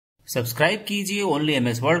Subscribe कीजिए only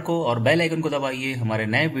MS word को और बेल आइकन को दबाइए हमारे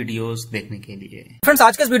नए वीडियोस देखने के लिए। फ्रेंड्स,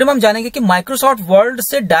 आज के इस वीडियो में हम जानेंगे कि माइक्रोसॉफ्ट वर्ड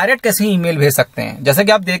से डायरेक्ट कैसे ईमेल भेज सकते हैं। जैसा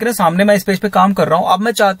कि आप देख रहे हैं सामने मैं इस पेज पे काम कर रहा हूं। अब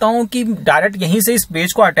मैं चाहता हूं कि डायरेक्ट यहीं से इस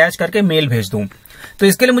पेज को अटैच करके मेल भेज दूं। तो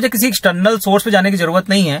इसके लिए मुझे किसी एक्सटर्नल सोर्स पे जाने की जरूरत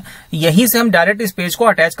नहीं है। यहीं से हम डायरेक्ट इस पेज को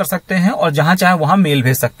अटैच कर सकते हैं और जहां चाहे वहां मेल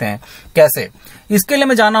भेज सकते हैं। कैसे? इसके लिए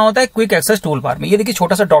हमें जाना होता है क्विक एक्सेस टूल बार में। ये देखिए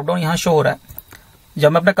छोटा सा ड्रॉप डाउन यहां शो हो रहा है।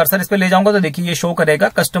 जब मैं अपना कर्सर इस पे ले जाऊंगा तो देखिए ये शो करेगा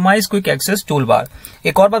customise quick access tool bar.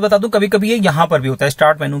 एक और बात बता दूं, कभी कभी ये यहां पर भी होता है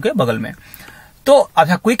स्टार्ट मेनू के बगल में। तो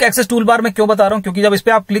अच्छा, क्विक एक्सेस टूल बार में क्यों बता रहा हूं, क्योंकि जब इस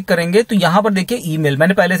पे आप क्लिक करेंगे तो यहां पर देखिए ईमेल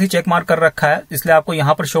मैंने पहले से चेक मार्क कर रखा है, इसलिए आपको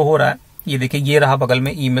यहां पर शो हो रहा है। ये देखिए ये रहा बगल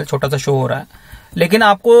में ईमेल छोटा सा शो हो रहा है। लेकिन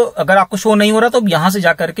आपको अगर आपको शो नहीं हो रहा तो यहां से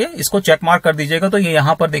जाकर के इसको चेक मार्क कर दीजिएगा तो ये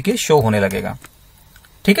यहां पर देखिए शो होने लगेगा।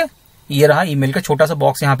 ठीक है, ये रहा ईमेल का छोटा सा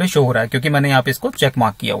बॉक्स यहां पे शो हो रहा है क्योंकि मैंने यहां पे इसको चेक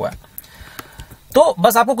मार्क किया हुआ है। तो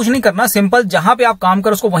बस आपको कुछ नहीं करना, सिंपल जहां पे आप काम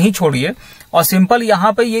कर उसको वहीं छोड़िए और सिंपल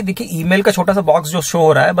यहां पे ये देखिए ईमेल का छोटा सा बॉक्स जो शो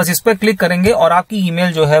हो रहा है, बस इस पर क्लिक करेंगे और आपकी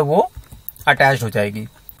ईमेल जो है वो अटैच हो जाएगी।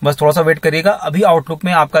 बस थोड़ा सा वेट करिएगा, अभी आउटलुक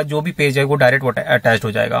में आपका जो भी पेज है वो डायरेक्ट अटैच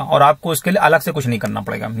हो जाएगा और आपको इसके लिए अलग से कुछ नहीं करना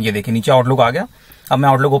पड़ेगा। ये देखिए नीचे आउटलुक आ गया। अब मैं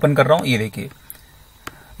आउटलुक ओपन कर रहा हूं। ये देखिए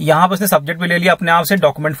यहां पर इसने सब्जेक्ट भी ले लिया अपने आप से,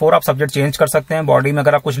 डॉक्यूमेंट 4। आप सब्जेक्ट चेंज कर सकते हैं। बॉडी में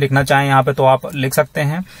अगर आप कुछ लिखना चाहें यहाँ पे तो आप लिख सकते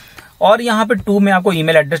हैं। और यहाँ पे 2 में आपको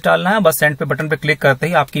ईमेल एड्रेस डालना है। बस सेंड पे बटन पे क्लिक करते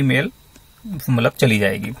ही आपकी मेल मतलब चली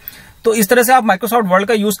जाएगी। तो इस तरह से आप माइक्रोसॉफ्ट वर्ड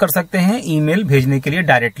का यूज कर सकते हैं ईमेल भेजने के लिए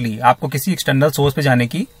डायरेक्टली। आपको किसी एक्सटर्नल सोर्स पे जाने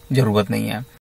की जरूरत नहीं है।